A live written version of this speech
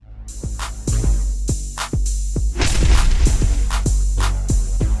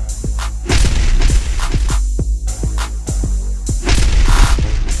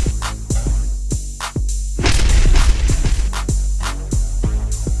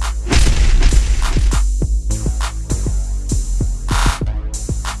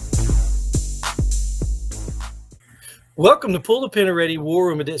Welcome to Pull the Pin Already War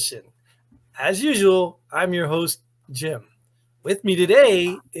Room Edition. As usual, I'm your host, Jim. With me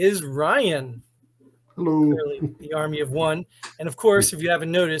today is Ryan. Hello. Clearly, the army of one. And of course, if you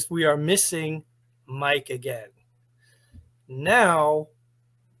haven't noticed, we are missing Mike again. Now,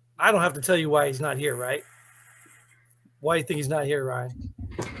 I don't have to tell you why he's not here, right? Why do you think he's not here, Ryan?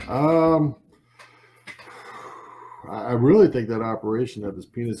 I really think that operation of his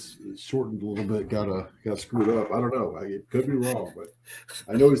penis shortened a little bit got screwed up. I don't know. It could be wrong, but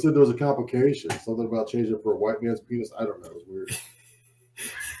I know he said there was a complication, something about changing it for a white man's penis. I don't know. It was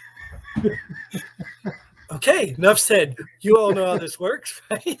weird. Okay, enough said. You all know how this works,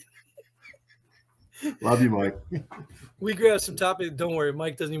 right? Love you, Mike. We grabbed some topics. Don't worry,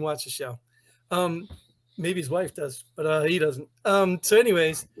 Mike doesn't even watch the show. Maybe his wife does, but he doesn't. So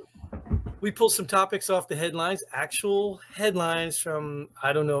anyways, we pulled some topics off the headlines, actual headlines from,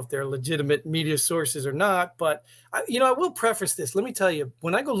 I don't know if they're legitimate media sources or not, but I will preface this. Let me tell you,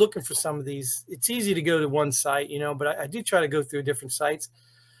 when I go looking for some of these, it's easy to go to one site, but I do try to go through different sites.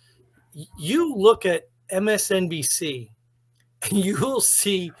 You look at MSNBC and you will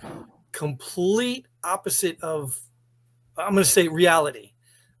see complete opposite of, I'm going to say, reality.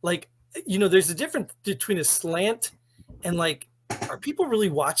 Like, there's a difference between a slant and like, are people really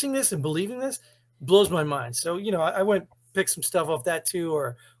watching this and believing this? Blows my mind. So, I went pick some stuff off that too,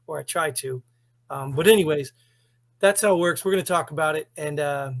 or I try to. But anyways, that's how it works. We're going to talk about it,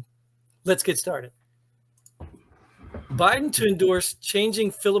 and let's get started. Biden to endorse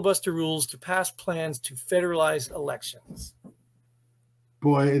changing filibuster rules to pass plans to federalize elections.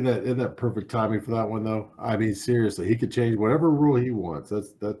 Boy, isn't that perfect timing for that one, though? I mean, seriously, he could change whatever rule he wants.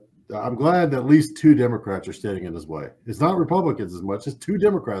 I'm glad that at least two Democrats are standing in his way. It's not Republicans as much as two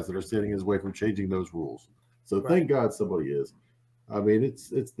Democrats that are standing in his way from changing those rules. So right. Thank God somebody is. I mean, it's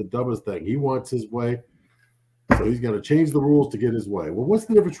the dumbest thing. He wants his way, so he's got to change the rules to get his way. Well, what's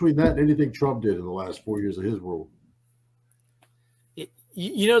the difference between that and anything Trump did in the last 4 years of his rule?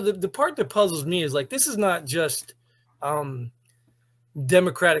 The part that puzzles me is like, this is not just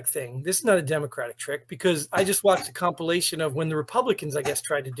Democratic thing. This is not a Democratic trick, because I just watched a compilation of when the Republicans, I guess,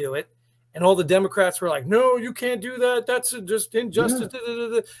 tried to do it, and all the Democrats were like, no, you can't do that. That's just injustice.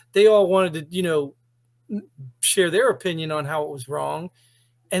 Yeah. They all wanted to, share their opinion on how it was wrong.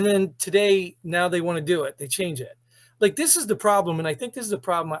 And then today, now they want to do it. They change it. Like, this is the problem. And I think this is the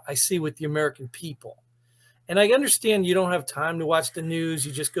problem I see with the American people. And I understand you don't have time to watch the news.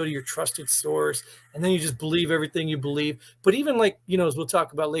 You just go to your trusted source, and then you just believe everything you believe. But even like, as we'll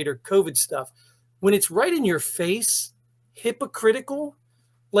talk about later, COVID stuff, when it's right in your face, hypocritical,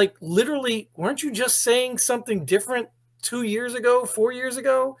 like literally, weren't you just saying something different 2 years ago, 4 years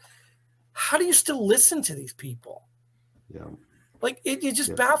ago? How do you still listen to these people? Yeah. Like, it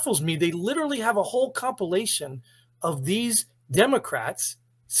just baffles me. They literally have a whole compilation of these Democrats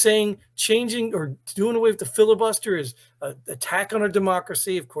saying changing or doing away with the filibuster is an attack on our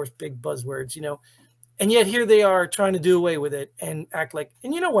democracy. Of course, big buzzwords, and yet here they are trying to do away with it and act like,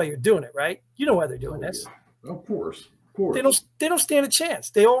 and you know why you're doing it, right? You know why they're doing this. Of course. They don't stand a chance.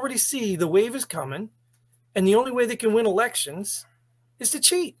 They already see the wave is coming, and the only way they can win elections is to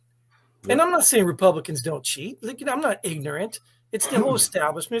cheat. Yep. And I'm not saying Republicans don't cheat. Like, I'm not ignorant. It's the whole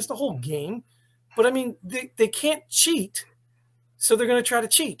establishment. It's the whole game. But I mean, they can't cheat. So they're going to try to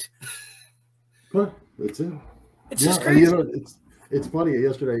cheat. Huh, that's it. It's just crazy. It's funny.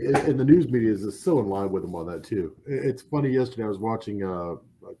 Yesterday, and the news media is so in line with them on that too. It's funny. Yesterday, I was watching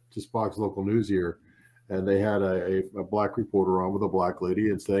just Fox Local News here, and they had a black reporter on with a black lady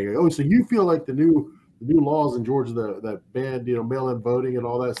and saying, "Oh, so you feel like the new laws in Georgia that banned mail-in voting and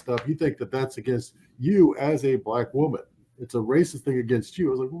all that stuff? You think that that's against you as a black woman? It's a racist thing against you." I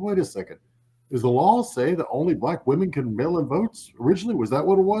was like, well, wait a second. Does the law say that only black women can mail in votes originally? Was that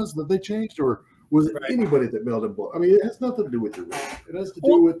what it was that they changed? Or was it anybody that mailed in votes? I mean, it has nothing to do with your race. It has to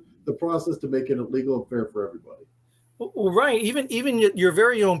do with the process to make it legal and fair for everybody. Well, right. Even your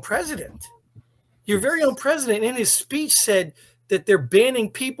very own president. Your very own president in his speech said that they're banning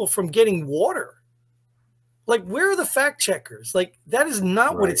people from getting water. Like, where are the fact checkers? Like, that is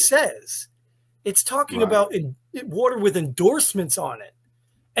not what it says. It's talking about water with endorsements on it.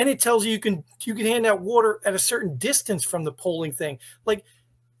 And it tells you can hand out water at a certain distance from the polling thing. Like,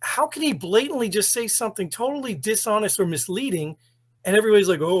 how can he blatantly just say something totally dishonest or misleading, and everybody's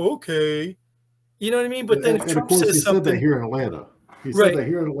like, "Oh, okay," you know what I mean? But then Trump says something. He said that here in Atlanta. He said that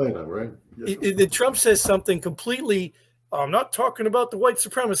here in Atlanta, right? Then Trump says something completely. I'm not talking about the white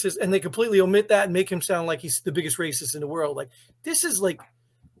supremacists, and they completely omit that and make him sound like he's the biggest racist in the world. Like, this is like,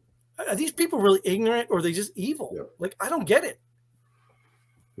 are these people really ignorant, or are they just evil? Yep. Like, I don't get it.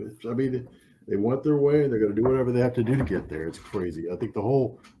 I mean, They want their way, and they're going to do whatever they have to do to get there. It's crazy. I think the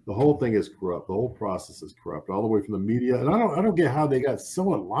whole thing is corrupt. The whole process is corrupt, all the way from the media. And I don't get how they got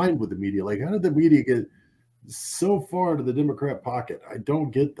so aligned with the media. Like, how did the media get so far into the Democrat pocket? I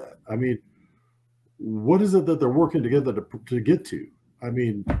don't get that. I mean, what is it that they're working together to get to? I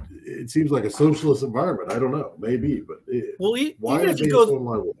mean, it seems like a socialist environment. I don't know, maybe, but why even are if you they go, so in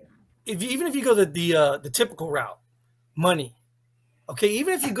line with it? even if you go the typical route, money. Okay,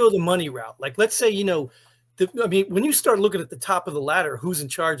 even if you go the money route, like let's say, I mean, when you start looking at the top of the ladder, who's in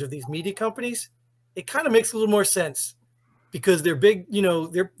charge of these media companies, it kind of makes a little more sense because they're big,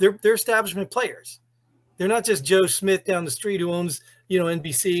 they're establishment players. They're not just Joe Smith down the street who owns,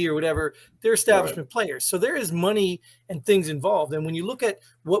 NBC or whatever. They're establishment players. So there is money and things involved. And when you look at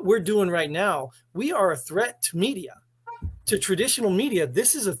what we're doing right now, we are a threat to media, to traditional media.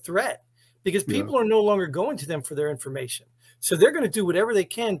 This is a threat because people are no longer going to them for their information. So they're going to do whatever they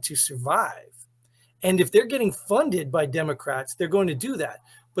can to survive. And if they're getting funded by Democrats, they're going to do that.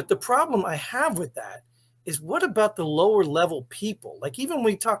 But the problem I have with that is, what about the lower level people? Like, even when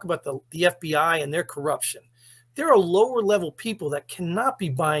we talk about the FBI and their corruption, there are lower level people that cannot be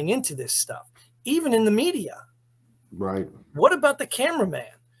buying into this stuff, even in the media. Right. What about the cameraman?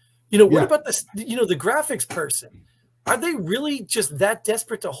 What about the graphics person? Are they really just that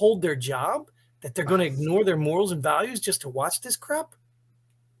desperate to hold their job that they're going to ignore their morals and values just to watch this crap?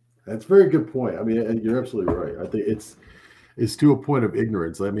 That's a very good point. I mean, you're absolutely right. I think it's to a point of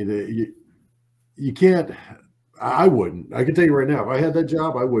ignorance. I mean, you can't. I wouldn't. I can tell you right now, if I had that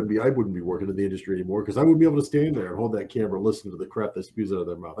job, I wouldn't be working in the industry anymore, because I wouldn't be able to stand there and hold that camera and listen to the crap that spews out of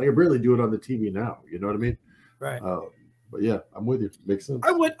their mouth. I can barely do it on the TV now. You know what I mean? Right. But yeah, I'm with you. Makes sense.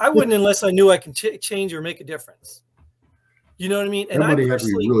 I wouldn't unless I knew I can change or make a difference. You know what I mean? And Somebody has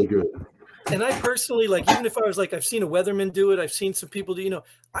to be really good. And I personally, like, even if I was like, I've seen a weatherman do it, I've seen some people do,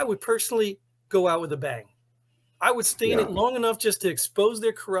 I would personally go out with a bang. I would stay in it long enough just to expose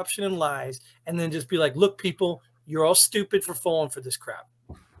their corruption and lies, and then just be like, look, people, you're all stupid for falling for this crap.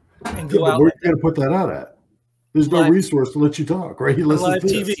 And go out. Where are you going to put that out at? There's no resource to let you talk, right? On live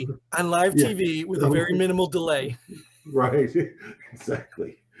TV. On live TV with a very minimal delay. Right.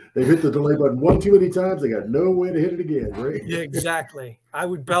 Exactly. They hit the delay button one too many times. They got no way to hit it again, right? Yeah, exactly. I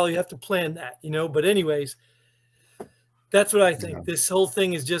would probably have to plan that, But anyways, that's what I think. Yeah. This whole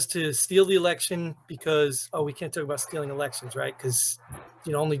thing is just to steal the election because, we can't talk about stealing elections, right? Because,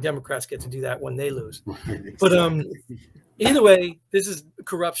 only Democrats get to do that when they lose. Exactly. But either way, this is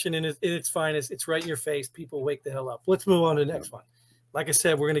corruption in its finest. It's right in your face. People, wake the hell up. Let's move on to the next one. Like I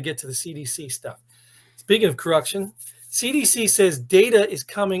said, we're going to get to the CDC stuff. Speaking of corruption, CDC says data is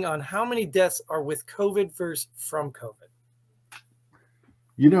coming on how many deaths are with COVID versus from COVID.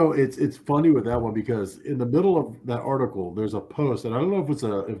 It's funny with that one, because in the middle of that article, there's a post, and I don't know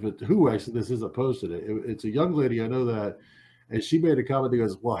who actually this is that posted it. It's a young lady, I know that, and she made a comment that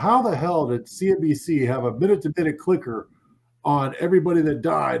goes, well, how the hell did CNBC have a minute-to-minute clicker on everybody that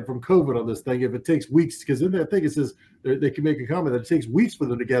died from COVID on this thing if it takes weeks? Because in that thing it says they can make a comment that it takes weeks for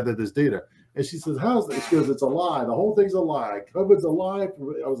them to gather this data. And she says, how's that? She goes, it's a lie. The whole thing's a lie. COVID's a lie.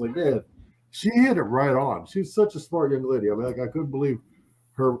 I was like, man, she hit it right on. She's such a smart young lady. I mean, I couldn't believe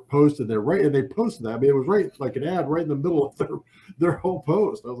her post in there, right? And they posted that. I mean, it was right, like an ad right in the middle of their whole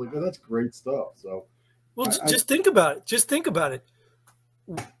post. I was like, man, that's great stuff. So, well, just think about it. Just think about it.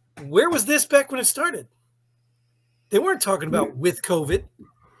 Where was this back when it started? They weren't talking about with COVID.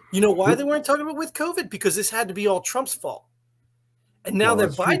 You know why they weren't talking about with COVID? Because this had to be all Trump's fault. And now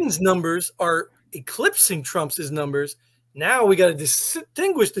that Biden's numbers are eclipsing Trump's numbers, now we got to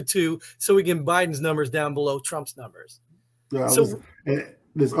distinguish the two so we get Biden's numbers down below Trump's numbers. Yeah,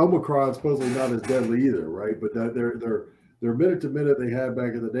 this Omicron supposedly not as deadly either, right? But that their minute to minute they had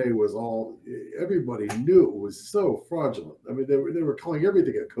back in the day was all, everybody knew it was so fraudulent. I mean, they were calling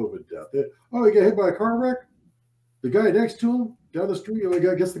everything a COVID death. He got hit by a car wreck. The guy next to him down the street,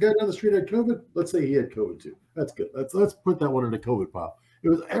 I guess the guy down the street had COVID. Let's say he had COVID too. That's good. Let's put that one in a COVID pile.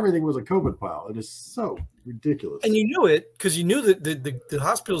 Everything was a COVID pile. It is so ridiculous. And you knew it because you knew that the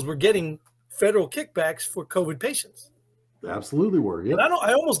hospitals were getting federal kickbacks for COVID patients. They absolutely were. Yeah.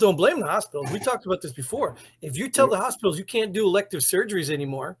 I almost don't blame the hospitals. We talked about this before. If you tell the hospitals you can't do elective surgeries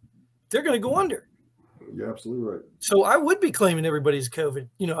anymore, they're going to go under. You're absolutely right. So I would be claiming everybody's COVID.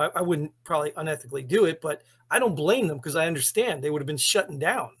 I wouldn't probably unethically do it, but I don't blame them because I understand they would have been shutting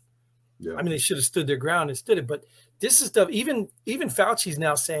down. Yeah. I mean, they should have stood their ground and stood it. But this is stuff. Even Fauci's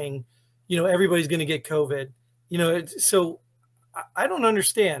now saying, everybody's going to get COVID. So I don't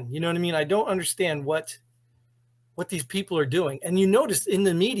understand. You know what I mean? I don't understand what these people are doing. And you notice in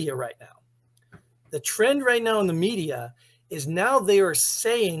the media right now, the trend right now in the media is now they are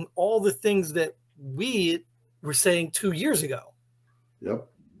saying all the things that we were saying 2 years ago. Yep.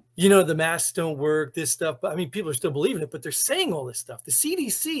 You know, the masks don't work, this stuff. But I mean, people are still believing it, but they're saying all this stuff. The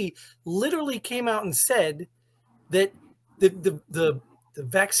CDC literally came out and said that the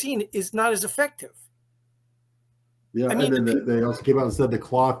vaccine is not as effective. Yeah, I mean, and then they also came out and said the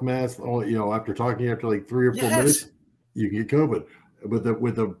cloth mask, you know, after talking after like 3 or 4 minutes, you can get COVID. With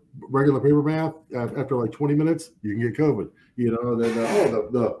the regular paper mask, after like 20 minutes, you can get COVID. You know, then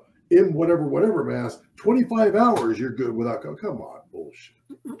the in whatever mask, 25 hours, you're good without COVID. Come on, bullshit.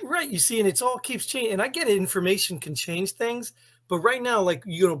 Right. You see, and it's all keeps changing. And I get it, information can change things. But right now, like,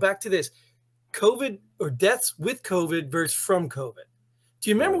 you know, back to this COVID or deaths with COVID versus from COVID. Do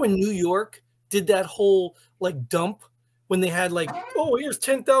you remember when New York did that whole like dump when they had like, oh, here's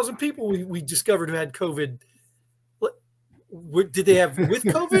 10,000 people we discovered who had COVID? Did they have with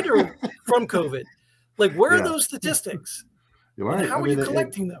COVID or from COVID? Like, where are those statistics? Right. How are you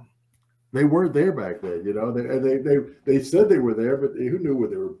collecting them? They weren't there back then, you know. They said they were there, but who knew where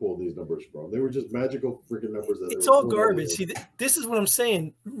they were pulling these numbers from? They were just magical freaking numbers. It's all garbage. See, this is what I'm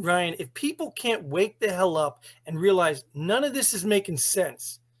saying, Ryan. If people can't wake the hell up and realize none of this is making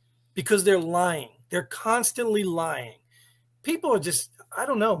sense because they're lying, they're constantly lying. People are just, I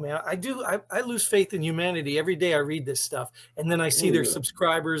don't know, man. I lose faith in humanity every day I read this stuff. And then I see their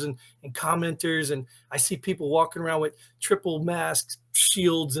subscribers and commenters, and I see people walking around with triple masks,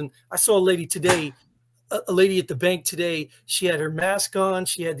 shields. And I saw a lady today, a lady at the bank today. She had her mask on.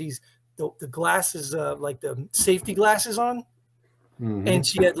 She had the glasses, like the safety glasses on. Mm-hmm. And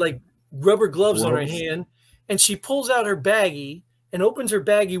she had like rubber gloves on her hand. And she pulls out her baggie and opens her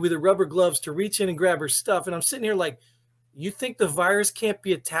baggie with her rubber gloves to reach in and grab her stuff. And I'm sitting here like, you think the virus can't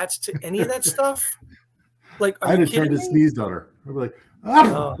be attached to any of that stuff? Like, I just tried to sneeze on her. I'd be like,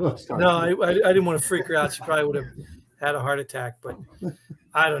 oh. No, I didn't want to freak her out. She probably would have had a heart attack, but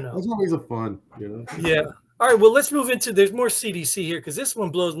I don't know. That's always a fun, you know? Yeah. All right, well, let's move into, there's more CDC here because this one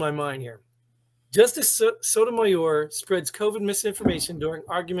blows my mind here. Justice Sotomayor spreads COVID misinformation during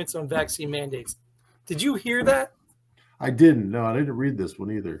arguments on vaccine mandates. Did you hear that? I didn't. No, I didn't read this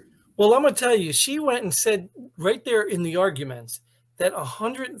one either. Well, I'm going to tell you, she went and said right there in the arguments that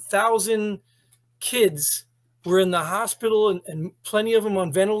 100,000 kids were in the hospital and plenty of them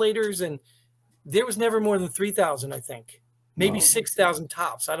on ventilators. And there was never more than 3,000, I think, maybe 6,000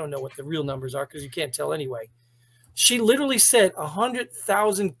 tops. I don't know what the real numbers are because you can't tell anyway. She literally said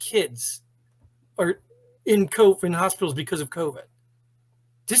 100,000 kids are in hospitals because of COVID.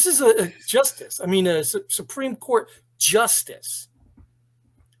 This is a justice. I mean, a Supreme Court justice.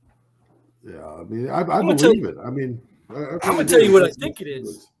 Yeah, I mean, I believe it. I mean, I'm going to tell you what I think it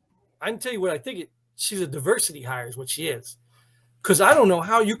is. I can tell you what I think she's a diversity hire is what she is. Because I don't know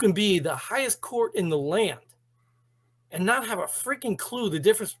how you can be the highest court in the land and not have a freaking clue the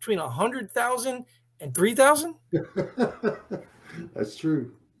difference between 100,000 and 3,000. That's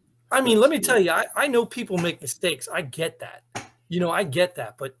true. I mean, let me tell you, I know people make mistakes. I get that. You know, I get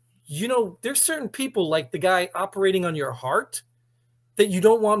that. But, you know, there's certain people like the guy operating on your heart that you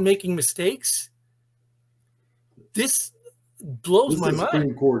don't want making mistakes. This blows my mind.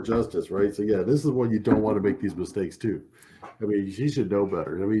 Supreme Court justice, right? So yeah, this is when you don't want to make these mistakes too. I mean, she should know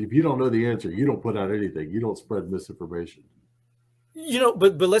better. I mean, if you don't know the answer, you don't put out anything. You don't spread misinformation. You know,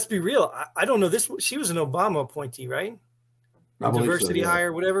 but let's be real. I don't know this. She was an Obama appointee, right? Diversity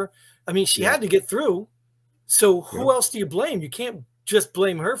hire, whatever. I mean, she had to get through. So who else do you blame? You can't just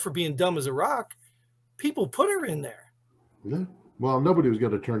blame her for being dumb as a rock. People put her in there. Yeah. Well, nobody was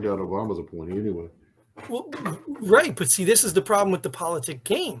going to turn down Obama's appointee anyway. Well, right. But see, this is the problem with the politic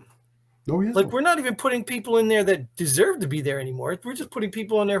game. Oh, yeah. Like, we're not even putting people in there that deserve to be there anymore. We're just putting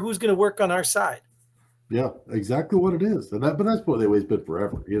people in there who's going to work on our side. Yeah, exactly what it is. But that's what they've always been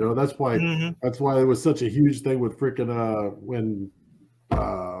forever. You know, that's why it was such a huge thing with freaking when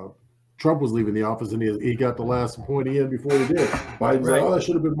Trump was leaving the office and he got the last appointee in before he did. Biden's like, oh, that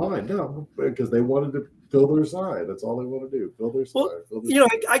should have been mine. No, because they wanted to fill their side. That's all they want to do. Fill their side. You know,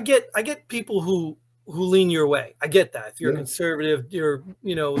 I get people who lean your way. I get that. If you're conservative, you're,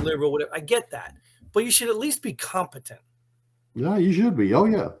 you know, liberal, whatever. I get that. But you should at least be competent. Yeah, you should be. Oh,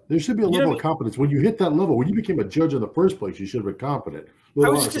 yeah. There should be a level of competence. When you hit that level, when you became a judge in the first place, you should have been competent. Let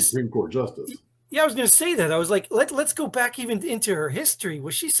alone a Supreme Court justice. Yeah, I was going to say that. I was like, let's go back even into her history.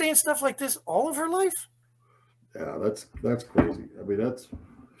 Was she saying stuff like this all of her life? Yeah, that's crazy. I mean,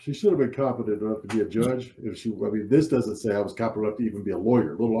 she should have been competent enough to be a judge. This doesn't say I was competent enough to even be a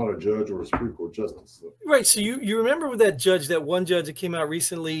lawyer, let alone a judge or a Supreme Court justice. So. Right. So you remember with that one judge that came out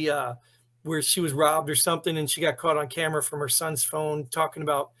recently where she was robbed or something and she got caught on camera from her son's phone talking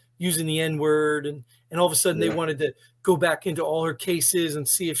about, using the N-word, and all of a sudden they wanted to go back into all her cases and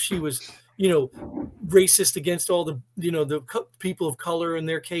see if she was, racist against all the, the people of color in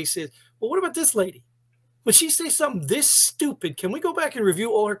their cases. Well, what about this lady? When she says something this stupid, can we go back and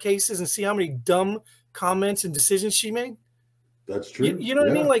review all her cases and see how many dumb comments and decisions she made? That's true. You know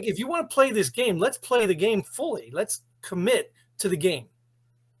what I mean? Like, if you want to play this game, let's play the game fully. Let's commit to the game.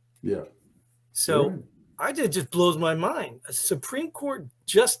 Yeah. So it just blows my mind. A Supreme Court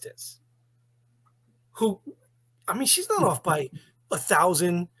justice who, I mean, she's not off by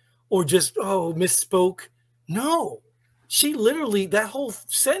 1,000 or just, misspoke. No, she literally, that whole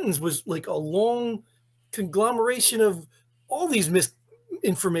sentence was like a long conglomeration of all these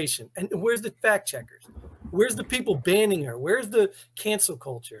misinformation. And where's the fact checkers? Where's the people banning her? Where's the cancel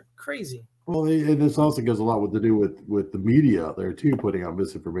culture? Crazy. Well, and this also goes a lot to do with the media out there too, putting out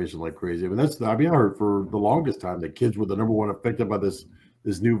misinformation like crazy. I mean, I heard for the longest time that kids were the number one affected by this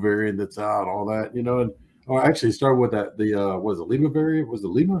new variant that's out, all that, and actually started with that was it Lima variant? Was it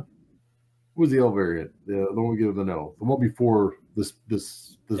Lima? What was the L variant? The one we give the no, the one before this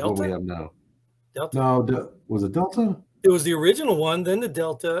one we have now. Delta? No, was it Delta? It was the original one, then the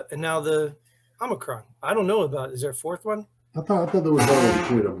Delta, and now the Omicron. I don't know about it. Is there a fourth one? I thought there was one in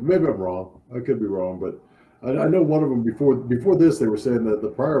between them. Maybe I'm wrong. I could be wrong, but I know one of them before this they were saying that the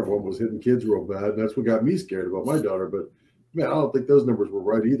prior one was hitting kids real bad, and that's what got me scared about my daughter. But man, I don't think those numbers were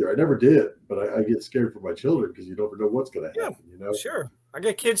right either. I never did, but I get scared for my children because you never know what's going to happen. Sure. I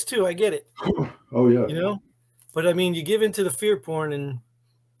got kids too. I get it. Oh yeah. But I mean, you give into the fear porn, and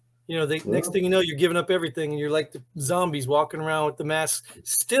next thing you know, you're giving up everything, and you're like the zombies walking around with the mask.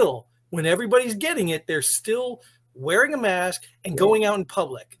 Still, when everybody's getting it, they're still wearing a mask and going out in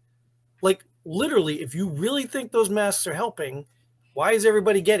public. Like, literally, if you really think those masks are helping, why is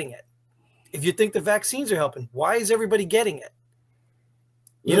everybody getting it? If you think the vaccines are helping, why is everybody getting it?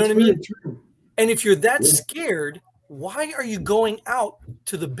 You know what I mean? True. And if you're that scared, why are you going out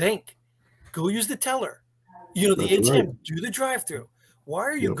to the bank? Go use the teller. The ATM, do the drive-through. Why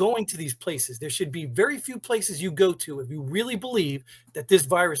are you going to these places? There should be very few places you go to if you really believe that this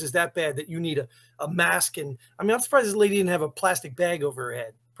virus is that bad that you need a mask. And I mean, I'm surprised this lady didn't have a plastic bag over her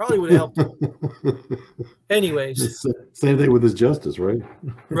head. Probably would have helped. Anyways, same thing with this justice, right?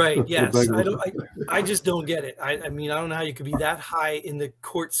 Right. Yes. I just don't get it. I mean, I don't know how you could be that high in the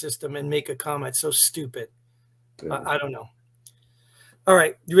court system and make a comment so stupid. Yeah. I don't know. All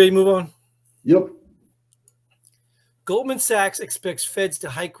right, you ready to move on? Yep. Goldman Sachs expects Feds to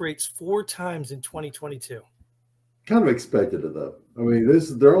hike rates 4 times in 2022. Kind of expected it, though. I mean, this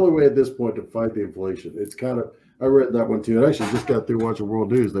is their only way at this point to fight the inflation. It's kind of, I read that one too. And actually just got through watching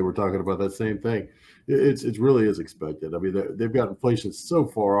World News. They were talking about that same thing. It really is expected. I mean, they've got inflation so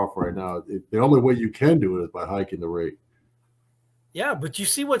far off right now. The only way you can do it is by hiking the rate. Yeah, but you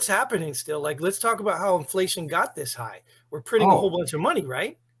see what's happening still. Like, let's talk about how inflation got this high. We're printing a whole bunch of money,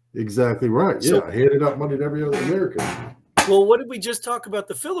 right? Exactly right. Yeah, handed out money to every other American. Well, what did we just talk about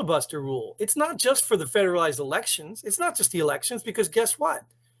the filibuster rule? It's not just for the federalized elections. It's not just the elections, because guess what?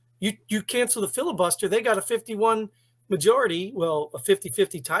 You cancel the filibuster, they got a 51 majority, well, a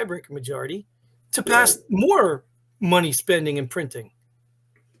 50-50 tiebreaker majority to pass more money spending and printing.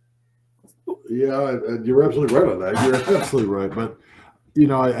 Yeah, you're absolutely right on that. You're absolutely right. But,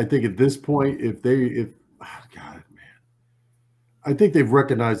 I think at this point, I think they've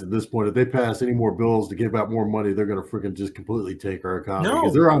recognized at this point, if they pass any more bills to give out more money, they're going to freaking just completely take our economy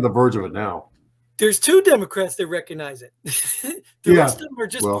because they're on the verge of it now. There's 2 Democrats that recognize it. The rest of them are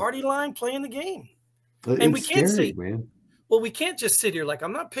just party line playing the game. And we can't say, man. Well, we can't just sit here like,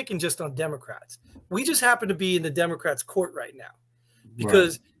 I'm not picking just on Democrats. We just happen to be in the Democrats' court right now.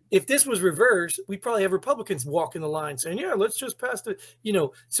 Because if this was reversed, we'd probably have Republicans walking the line saying, yeah, let's just pass the,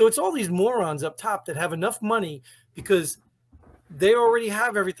 So it's all these morons up top that have enough money because they already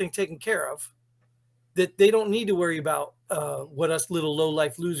have everything taken care of, that they don't need to worry about what us little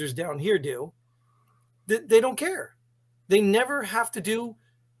low-life losers down here do. They don't care. They never have to do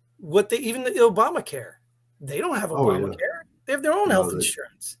what even the Obamacare. They don't have Obamacare. They have their own health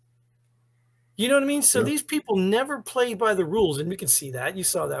insurance. You know what I mean? So these people never play by the rules, and we can see that. You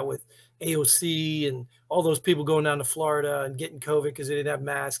saw that with AOC and all those people going down to Florida and getting COVID because they didn't have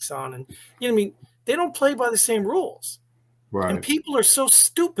masks on. And you know what I mean? They don't play by the same rules. Right. And people are so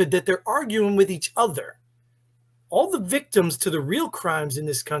stupid that they're arguing with each other. All the victims to the real crimes in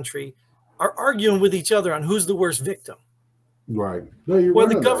this country are arguing with each other on who's the worst victim. Right. No, you're right.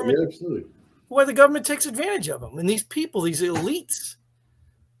 The government, absolutely. Why the government takes advantage of them. And these people, these elites.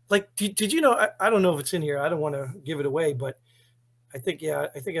 Like, did you know, I don't know if it's in here. I don't want to give it away, but I think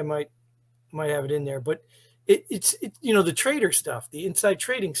I might have it in there. But It's the trader stuff, the inside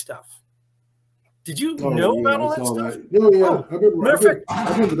trading stuff. Did you Oh, know yeah, about I all that saw stuff? that. Oh, yeah. Oh, I remember, matter of fact,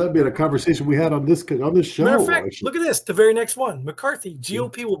 I remember that being a conversation we had on this show. matter of fact, Actually, look at this. The very next one. McCarthy,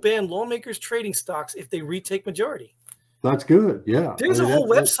 GOP will ban lawmakers trading stocks if they retake majority. that's good. Yeah, There's a whole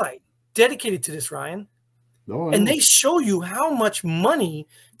website dedicated to this, Ryan. And they show you how much money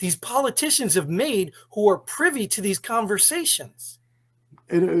these politicians have made who are privy to these conversations.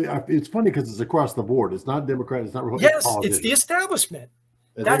 It's funny because it's across the board. It's not Democrat. It's not Republican. Yes, it's the establishment.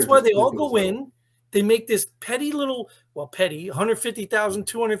 And that's why they all go in. They make this petty little, $150,000,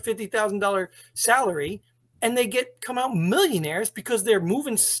 $250,000 salary, and they come out millionaires because they're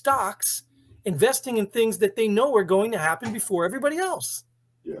moving stocks, investing in things that they know are going to happen before everybody else.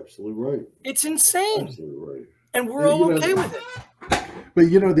 You're absolutely right. It's insane. Absolutely right. And we're all okay with it. But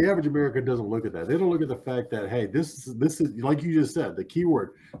the average American doesn't look at that. They don't look at the fact that, hey, this is like you just said, the key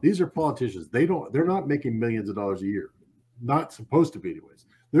word. These are politicians. They're not making millions of dollars a year. Not supposed to be anyways.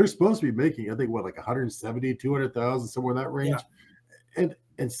 They're supposed to be making, I think, like 170, 200,000, somewhere in that range. Yeah.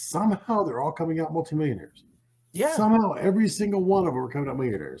 And somehow they're all coming out multimillionaires. Yeah. Somehow every single one of them are coming out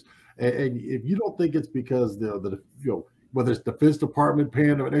millionaires. And if you don't think it's because whether it's the Defense Department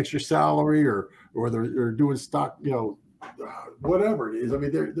paying them an extra salary or they're doing stock, whatever it is. I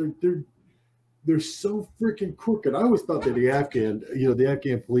mean, they're so freaking crooked. I always thought that the Afghan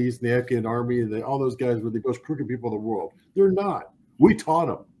police, and the Afghan army, and all those guys were the most crooked people in the world. They're not. We taught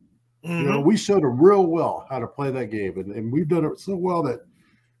them. Mm-hmm. We showed them real well how to play that game, and we've done it so well that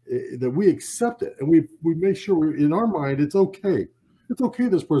we accept it, and we make sure in our mind it's okay. It's okay.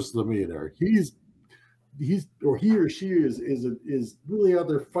 This person's a millionaire. He or she is really out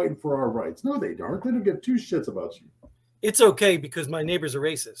there fighting for our rights. No, they aren't. They don't give two shits about you. It's okay because my neighbor's a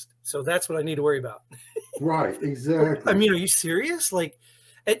racist, so that's what I need to worry about. Right, exactly. I mean, are you serious? Like,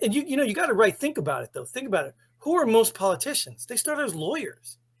 and you got to think about it though. Think about it. Who are most politicians? They start as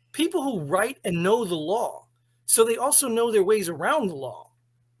lawyers, people who write and know the law, so they also know their ways around the law.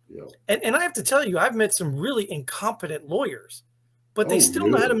 Yeah. And I have to tell you, I've met some really incompetent lawyers, but they still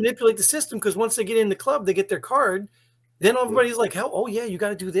know how to manipulate the system because once they get in the club, they get their card. Then everybody's like, oh, yeah, you got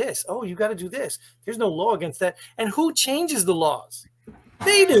to do this. Oh, you got to do this. There's no law against that. And who changes the laws?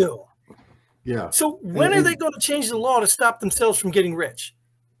 They do. Yeah. So when are they going to change the law to stop themselves from getting rich?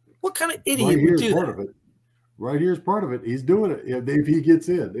 What kind of idiot would do that? Right here's part of it. He's doing it. If he gets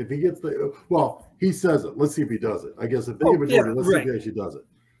in, if he gets he says it. Let's see if he does it. I guess if they give majority, let's see if he actually does it.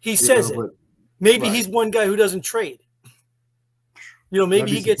 He says it. Maybe he's one guy who doesn't trade.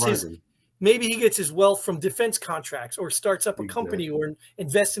 Maybe he gets his wealth from defense contracts or starts up a company or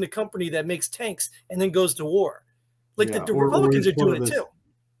invests in a company that makes tanks and then goes to war. Like the Republicans are doing it too.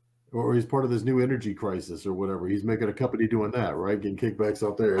 Or he's part of this new energy crisis or whatever. He's making a company doing that, right? Getting kickbacks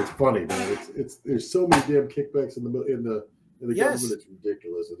out there. It's funny, man. It's there's so many damn kickbacks in the government. It's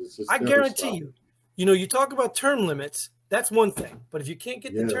ridiculous. It's just I guarantee you. You talk about term limits. That's one thing. But if you can't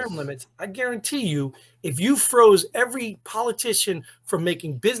get the term limits, I guarantee you, if you froze every politician from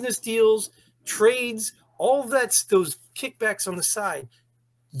making business deals, trades, all of those kickbacks on the side,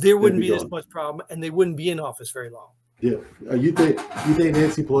 there wouldn't be as much problem, and they wouldn't be in office very long. Yeah, you think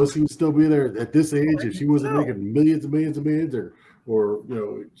Nancy Pelosi would still be there at this age if she wasn't making millions and millions and millions, or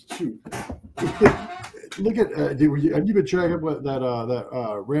shoot? Look at have you been tracking about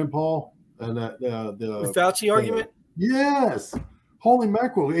that Rand Paul and the Fauci argument? Yes, holy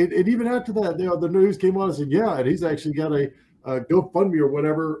mackerel! And even after that, the news came on and said, and he's actually got a GoFundMe or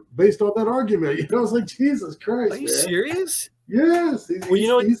whatever based on that argument. I was like, Jesus Christ! Are you serious? Yes.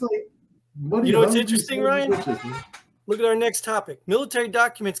 He's like money. What's interesting, Ryan? Look at our next topic. Military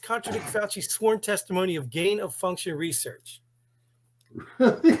documents contradict Fauci's sworn testimony of gain of function research.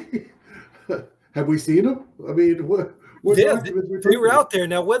 Have we seen them? I mean, what documents they were out there.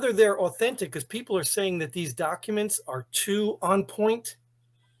 Now, whether they're authentic, because people are saying that these documents are too on point.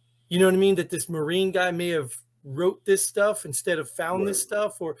 You know what I mean? That this Marine guy may have wrote this stuff instead of found this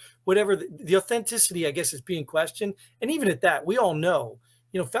stuff or whatever. The authenticity, I guess, is being questioned. And even at that, we all know.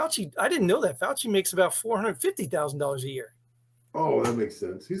 Fauci, I didn't know that. Fauci makes about $450,000 a year. Oh, that makes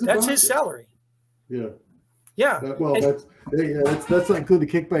sense. That's his salary. Yeah. Yeah. That's not including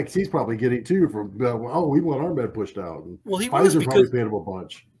the kickbacks he's probably getting too from, we want our men pushed out. And he was probably paying him a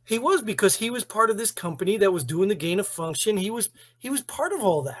bunch. He was because he was part of this company that was doing the gain of function. He was part of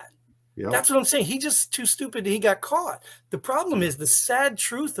all that. Yep. That's what I'm saying. He just too stupid. He got caught. The problem is the sad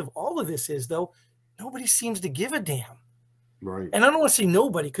truth of all of this is, though, nobody seems to give a damn. Right. And I don't want to say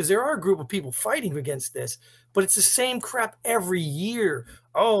nobody because there are a group of people fighting against this, but it's the same crap every year.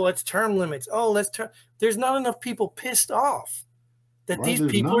 Oh, let's term limits. Oh, there's not enough people pissed off that these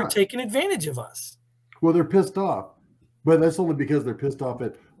people are taking advantage of us. Well, they're pissed off, but that's only because they're pissed off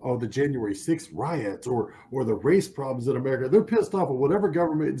at the January 6th riots or the race problems in America. They're pissed off at whatever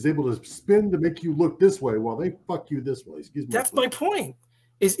government is able to spin to make you look this way while they fuck you this way. Excuse me. That's my point.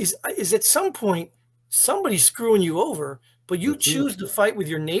 Is at some point somebody's screwing you over, but you choose to fight with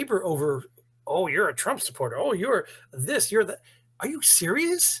your neighbor over, oh, you're a Trump supporter. Oh, you're this, you're that. Are you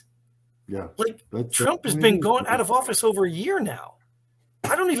serious? Yeah. Like Trump has been going out of office over a year now.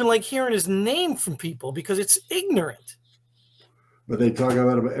 I don't even like hearing his name from people because it's ignorant. But they talk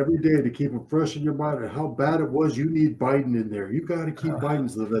about it every day to keep it fresh in your mind and how bad it was. You need Biden in there. You got to keep Biden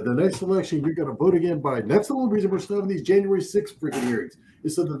so that the next election, you're going to vote again Biden. That's the only reason we're still having these January 6th freaking hearings,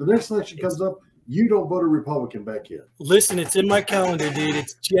 is so that the next election comes up, you don't vote a Republican back in. Listen, it's in my calendar, dude.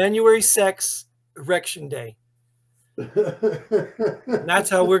 It's January 6th, Election Day. And that's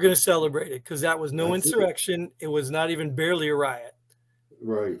how we're going to celebrate it, because that was no insurrection. It was not even barely a riot.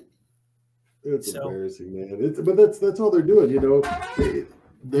 Right. It's embarrassing, man. But that's all they're doing, you know.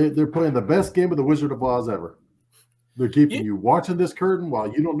 They're playing the best game of the Wizard of Oz ever. They're keeping you watching this curtain while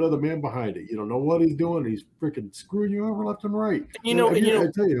you don't know the man behind it. You don't know what he's doing. He's freaking screwing you over left and right. You know, I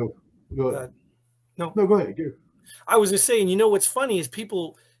tell you. Go ahead. No, go ahead. Go. I was just saying, you know, what's funny is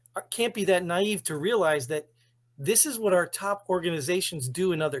people can't be that naive to realize that this is what our top organizations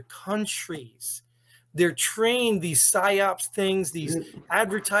do in other countries. They're trained, these psyops things, these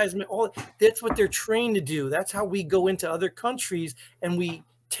advertisement, all that's what they're trained to do. That's how we go into other countries and we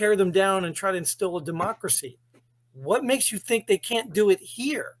tear them down and try to instill a democracy. What makes you think they can't do it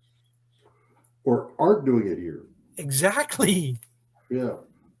here? Or aren't doing it here? Exactly. Yeah.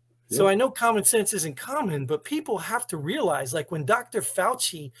 So I know common sense isn't common, but people have to realize, like when Dr.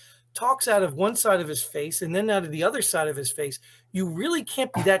 Fauci talks out of one side of his face and then out of the other side of his face, you really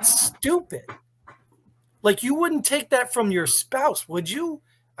can't be that stupid. Like, you wouldn't take that from your spouse, would you?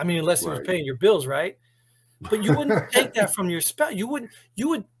 I mean, unless he was paying your bills, right? But you wouldn't take that from your spouse. You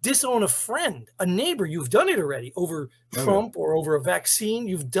would disown a friend, a neighbor. You've done it already over Trump or over a vaccine.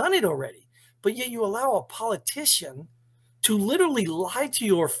 You've done it already. But yet you allow a politician to literally lie to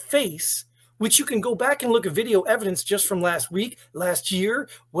your face, which you can go back and look at video evidence just from last week, last year,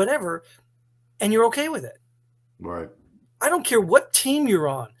 whatever, and you're okay with it. Right. I don't care what team you're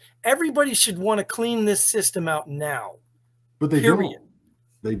on. Everybody should want to clean this system out now. But they period. Don't.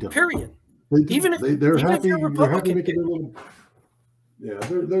 They don't. Period. Even if they're happy, they're happy making a little. Yeah,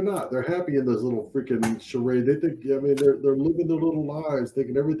 they're not. They're happy in this little freaking charade. They think, I mean, they're living their little lives,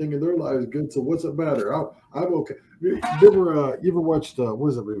 thinking everything in their lives is good. So what's it matter? I'm okay. You ever watched what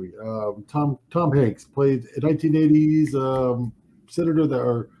is that movie? Tom Hanks played in 1980s senator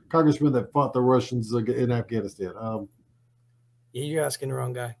or congressman that fought the Russians in Afghanistan. Yeah, you're asking the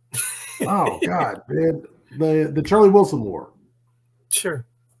wrong guy. Oh God, man, the Charlie Wilson War. Sure.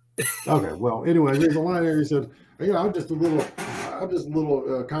 Okay, well, anyway, there's a line there. He said, "Yeah, I'm just a little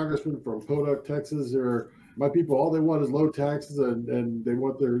congressman from Podunk, Texas. Or my people, all they want is low taxes, and they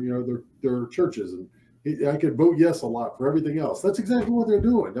want their churches. And I could vote yes a lot for everything else. That's exactly what they're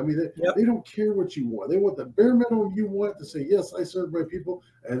doing. I mean, they don't care what you want. They want the bare minimum you want to say yes, I serve my people,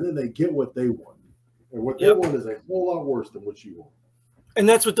 and then they get what they want. And what they want is a whole lot worse than what you want. And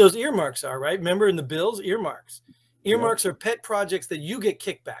that's what those earmarks are, right? Remember in the bills, earmarks. Earmarks are pet projects that you get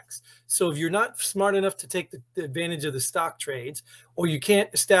kickbacks. So if you're not smart enough to take the advantage of the stock trades, or you can't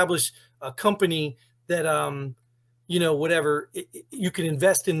establish a company that, whatever, you can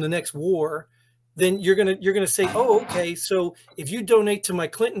invest in the next war, then you're gonna say, oh, okay. So if you donate to my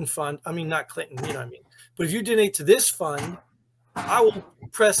Clinton fund, I mean, not Clinton, you know what I mean? But if you donate to this fund, I will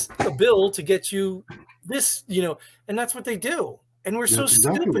press a bill to get you this, and that's what they do. And we're so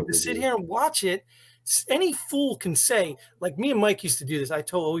stupid to sit here and watch it. Any fool can say, like me and Mike used to do this. I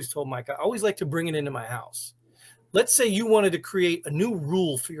always told Mike, I always like to bring it into my house. Let's say you wanted to create a new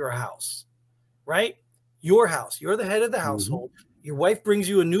rule for your house, right? Your house, you're the head of the household. Your wife brings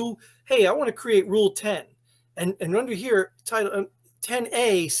you a new, hey, I want to create rule 10. And under here, title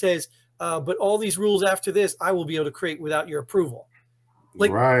 10A says, but all these rules after this, I will be able to create without your approval.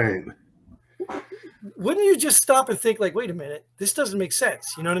 Like, right. Wouldn't you just stop and think, like, wait a minute, this doesn't make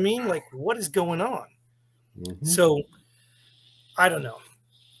sense. You know what I mean? Like, what is going on? So I don't know.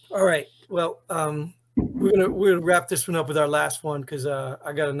 All right. Well, we're gonna wrap this one up with our last one, because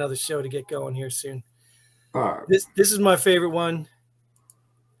I got another show to get going here soon. All right. This is my favorite one.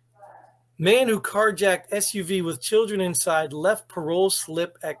 Man who carjacked SUV with children inside left parole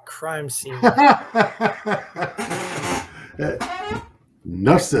slip at crime scene.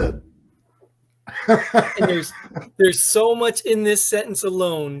 Enough said. And there's so much in this sentence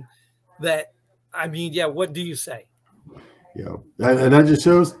alone that, I mean, yeah, what do you say? Yeah, and that just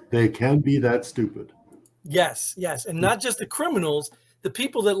shows they can be that stupid. Yes, and not just the criminals, the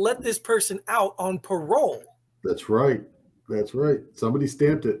people that let this person out on parole. That's right. Somebody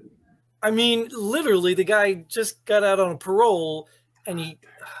stamped it. I mean, literally, the guy just got out on a parole, and he.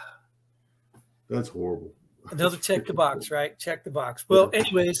 That's horrible. Another check the box, right? Check the box. Well,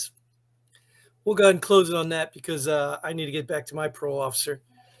 anyways, we'll go ahead and close it on that because I need to get back to my parole officer.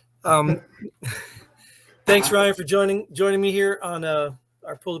 Thanks, Ryan, for joining me here on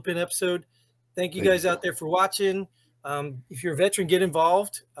our Pull the Pin episode. Thank you guys out there for watching. If you're a veteran, get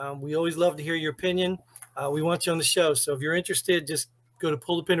involved. We always love to hear your opinion. We want you on the show. So if you're interested, just go to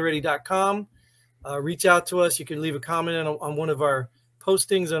pullthepinready.com. Reach out to us. You can leave a comment on one of our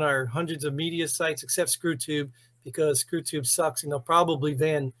postings on our hundreds of media sites except ScrewTube, because ScrewTube sucks and they'll probably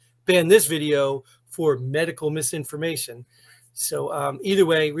ban this video for medical misinformation. So either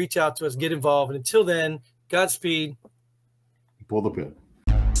way, reach out to us, get involved. And until then, Godspeed. Pull the pin.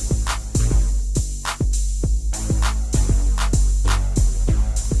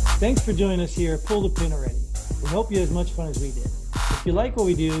 Thanks for joining us here at Pull the Pin Already. We hope you had as much fun as we did. If you like what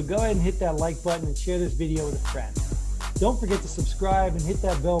we do, go ahead and hit that like button and share this video with a friend. Don't forget to subscribe and hit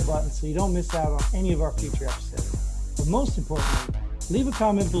that bell button so you don't miss out on any of our future episodes. But most importantly, leave a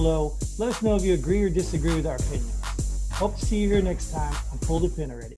comment below. Let us know if you agree or disagree with our opinions. Hope to see you here next time on Pull the Pin Already.